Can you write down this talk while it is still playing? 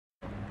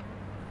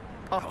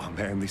Oh,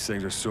 man, these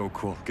things are so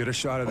cool. Get a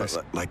shot of this.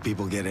 Like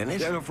people get in it?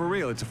 Yeah, no, for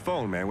real. It's a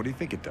phone, man. What do you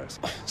think it does?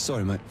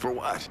 Sorry, mate. For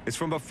what? It's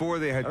from before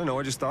they had... I don't know,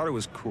 I just thought it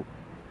was cool.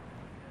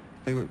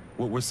 Hey,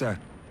 what's that?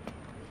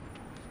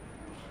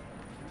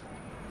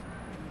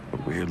 A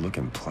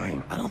weird-looking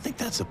plane. I don't think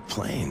that's a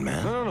plane,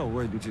 man. No,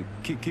 wait.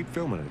 Keep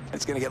filming it.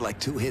 It's gonna get like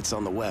 2 hits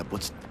on the web.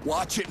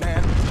 Watch it,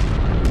 man.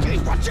 Hey,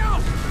 watch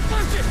out!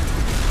 Watch it!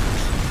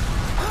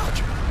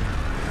 Ouch!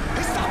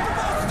 Hey, stop the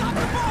bus! Stop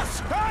the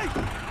bus! Hey!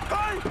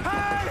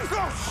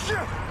 Oh,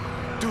 shit!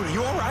 Dude, are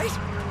you all right?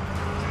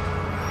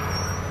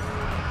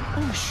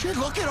 Oh, shit,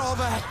 look at all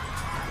that!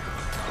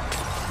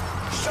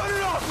 Shut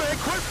it off, man!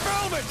 Quit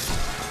filming!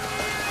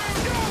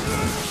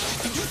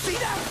 Did you see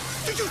that?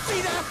 Did you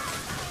see that?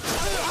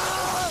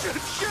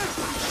 Shit!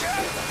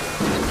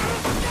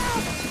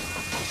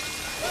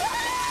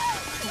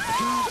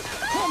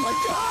 Oh, my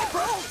God,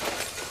 bro!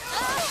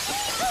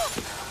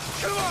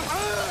 Come on!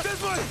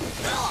 This way!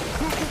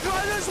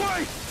 Try this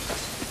way!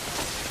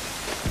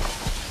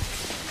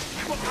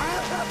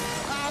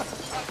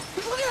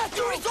 Look at that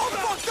dude! He's all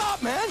fucked up,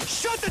 man!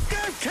 Shut the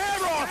damn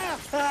camera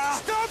off!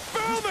 Stop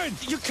filming!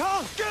 You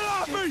can't! Get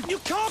off me! You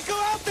can't go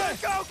out there!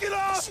 Go, get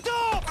off!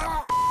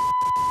 Stop!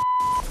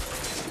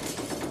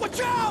 Watch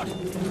out!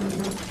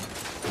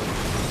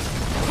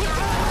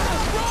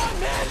 Run,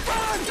 man!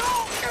 Run!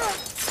 Go!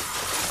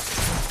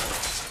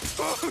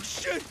 Oh,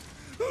 shit!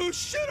 Oh,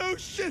 shit! Oh,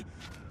 shit!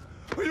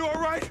 Are you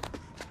all right?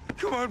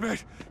 Come on, man.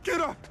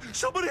 Get up!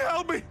 Somebody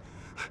help me!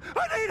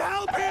 I need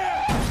help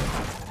here!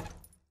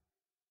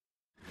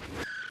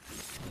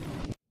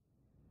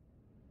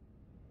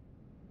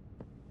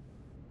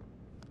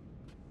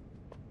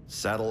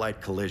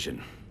 Satellite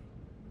collision.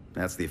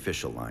 That's the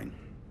official line.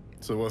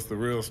 So what's the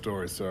real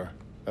story, sir?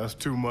 That's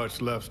too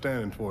much left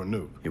standing for a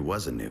nuke. It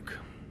was a nuke.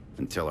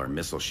 Until our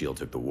missile shield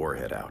took the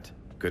warhead out.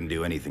 Couldn't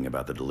do anything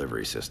about the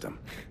delivery system.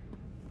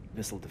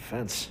 Missile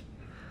defense?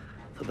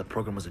 I thought that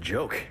program was a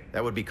joke.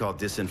 That would be called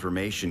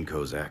disinformation,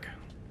 Kozak.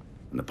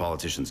 And the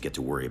politicians get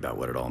to worry about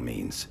what it all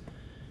means.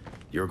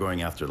 You're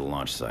going after the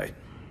launch site.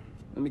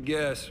 Let me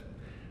guess.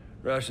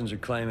 Russians are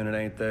claiming it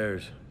ain't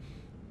theirs.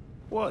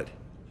 What?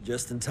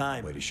 Just in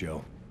time. Way to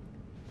show.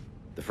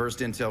 The first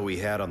intel we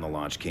had on the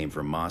launch came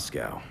from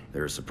Moscow.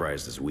 They're as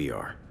surprised as we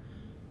are.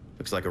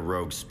 Looks like a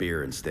rogue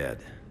spear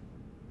instead.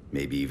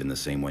 Maybe even the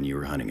same one you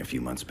were hunting a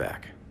few months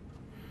back.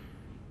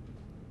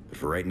 But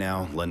for right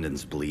now,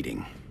 London's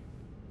bleeding.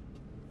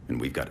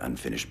 And we've got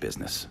unfinished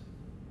business.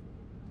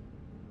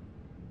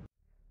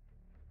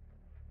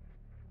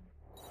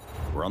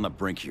 We're on the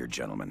brink here,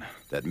 gentlemen.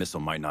 That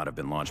missile might not have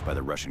been launched by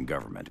the Russian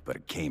government, but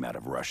it came out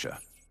of Russia.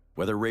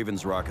 Whether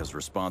Raven's Rock is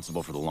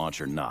responsible for the launch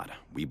or not,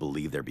 we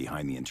believe they're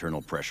behind the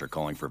internal pressure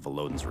calling for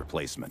Volodin's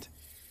replacement.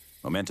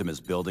 Momentum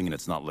is building and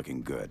it's not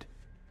looking good.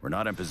 We're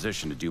not in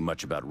position to do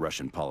much about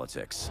Russian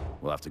politics.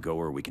 We'll have to go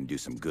where we can do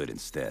some good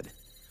instead.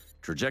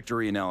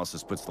 Trajectory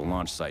analysis puts the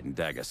launch site in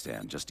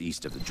Dagestan, just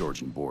east of the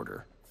Georgian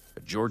border. A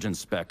Georgian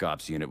spec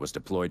ops unit was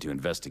deployed to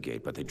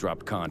investigate, but they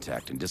dropped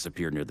contact and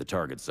disappeared near the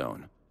target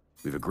zone.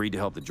 We've agreed to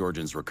help the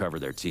Georgians recover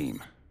their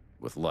team.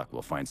 With luck,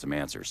 we'll find some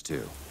answers,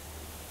 too.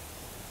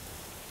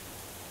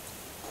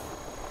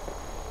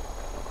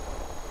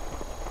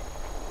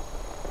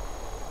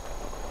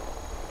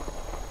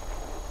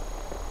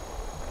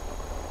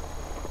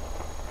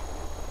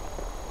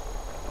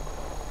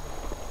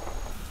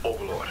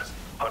 Overlord,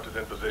 hunters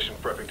in position,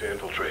 prepping to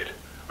infiltrate.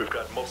 We've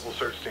got multiple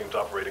search teams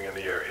operating in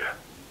the area.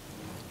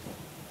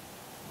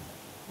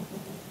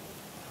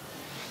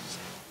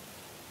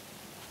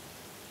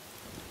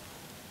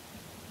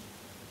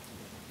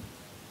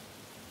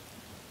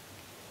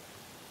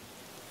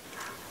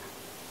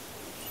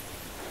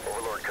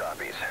 Overlord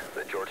copies.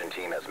 The Georgian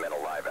team has men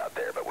alive out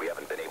there, but we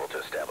haven't been able to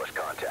establish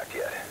contact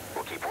yet.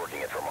 We'll keep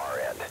working it from our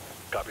end.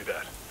 Copy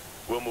that.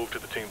 We'll move to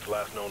the team's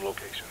last known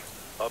location.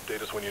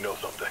 Update us when you know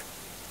something.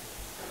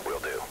 Will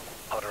do.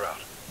 Hunter out.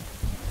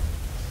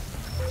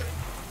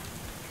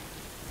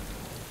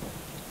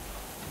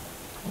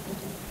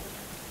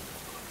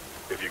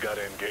 If you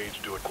gotta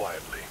engage, do it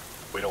quietly.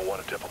 We don't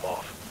want to tip them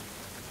off.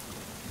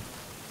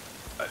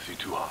 I see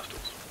 2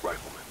 hostiles,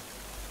 riflemen.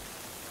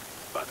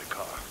 By the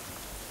car.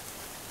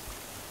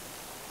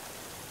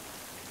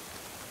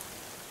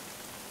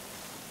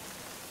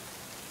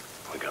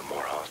 We got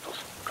more hostiles.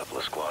 A couple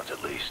of squads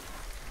at least.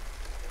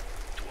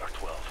 To our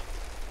 12.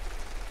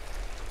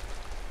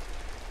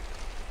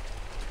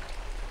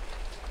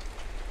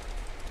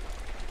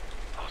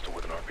 Hostile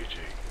with an RPG.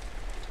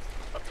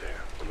 Up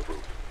there, on the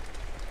roof.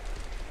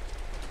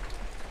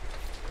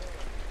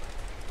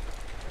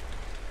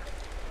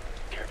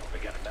 Careful, they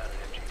got a mounted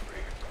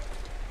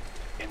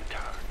MG3 in the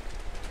tower.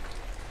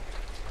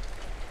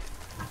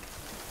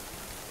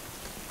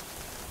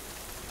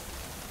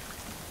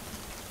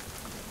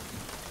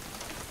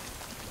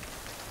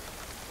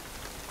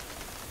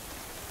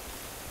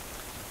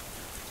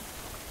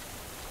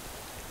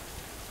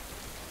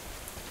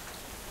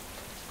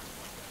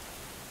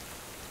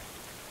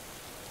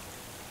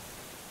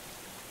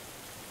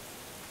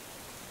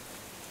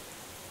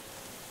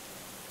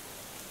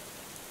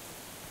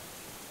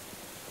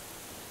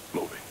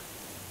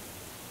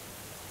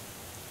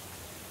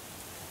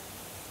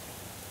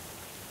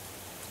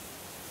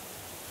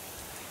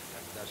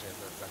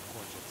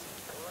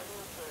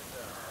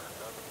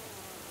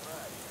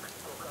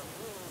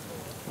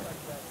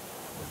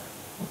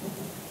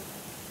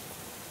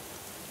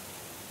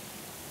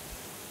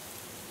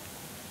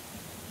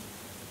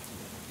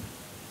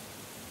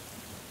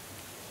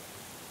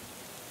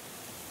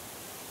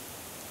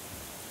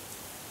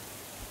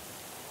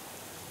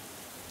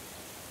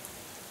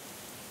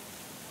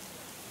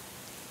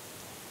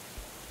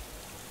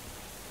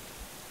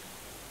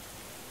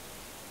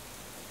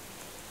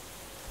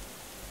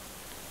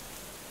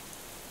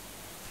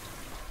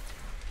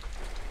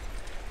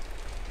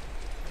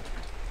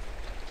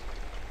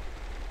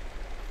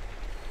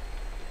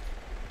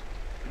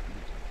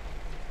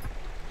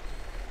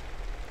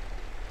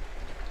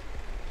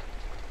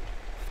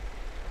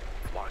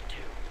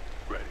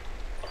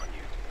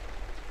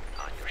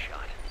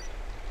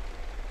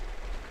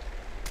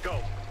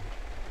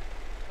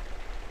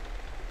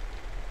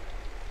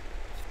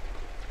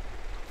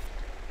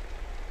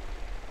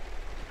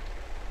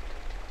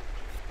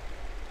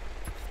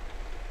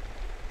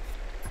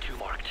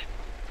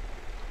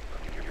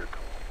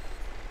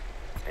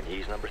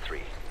 Freeze number 3.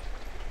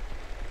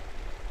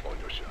 On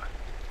your shot.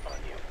 On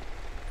you.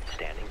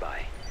 Standing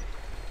by.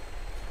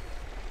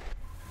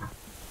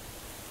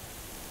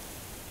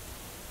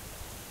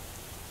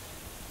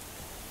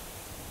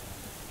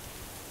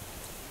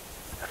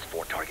 That's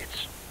 4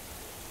 targets.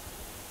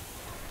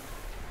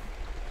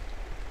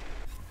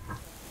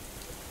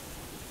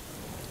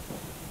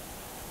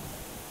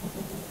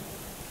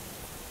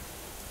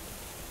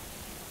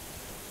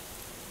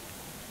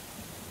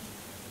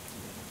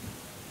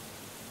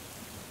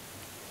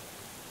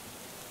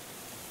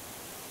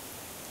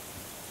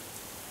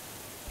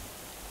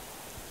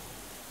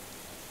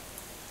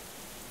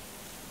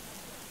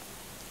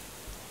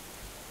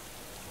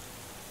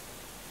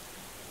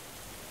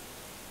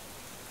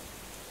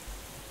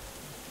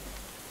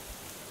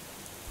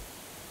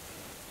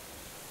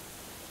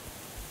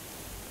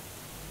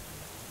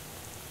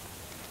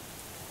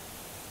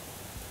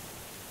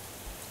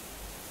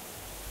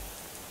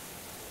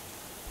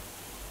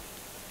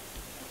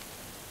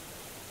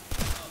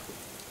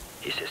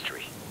 Is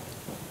history.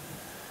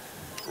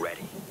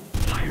 Ready.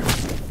 Fire.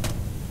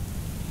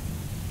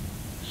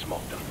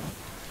 Smoke them.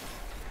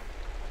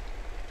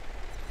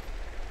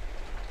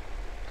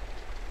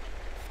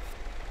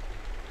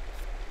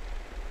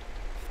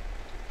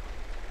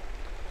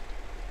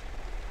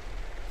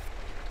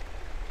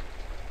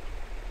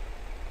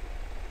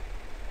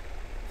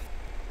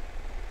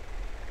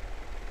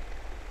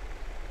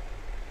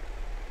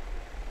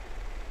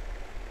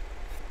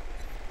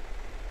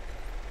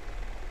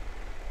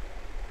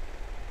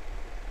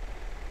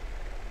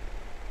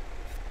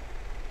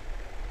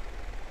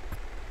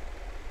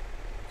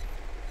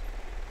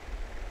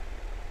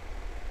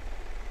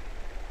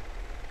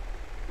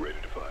 Ready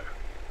to fire.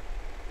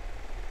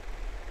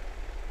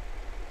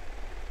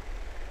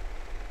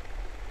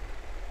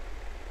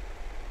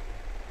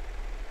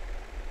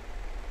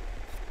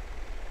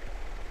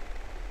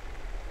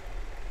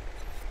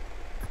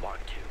 Mark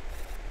 2.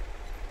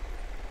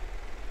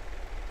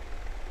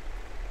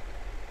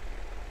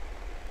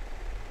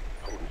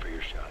 Holding for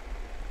your shot.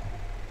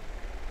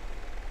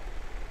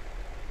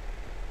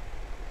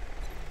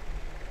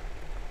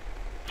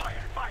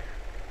 Fire, fire.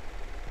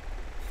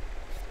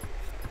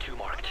 2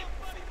 marked.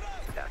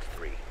 That's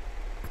 3.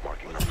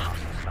 Marking them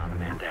hostiles. Found a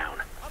man down.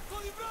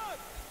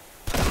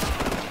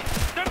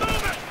 They're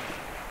moving!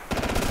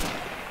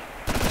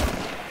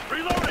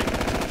 Reloading!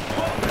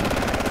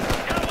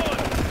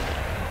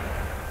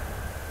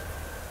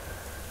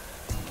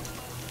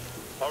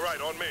 All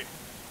right, on me.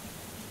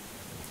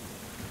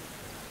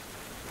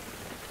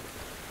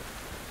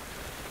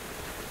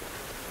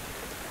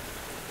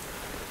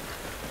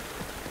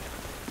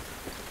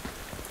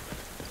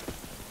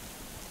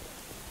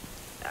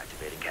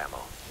 Activating camo.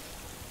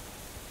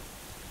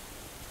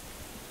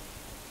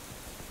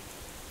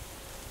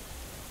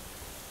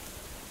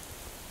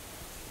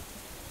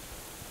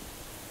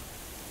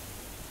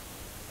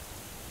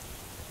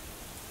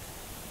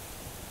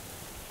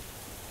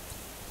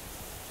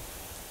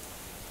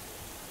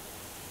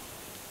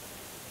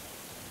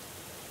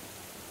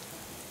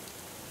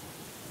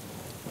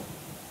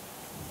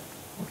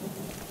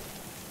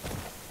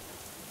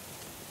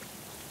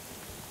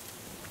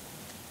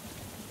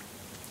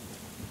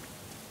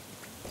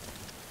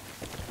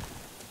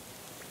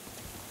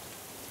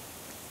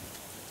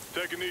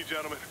 Take a knee,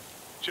 gentlemen.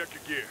 Check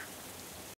your gear.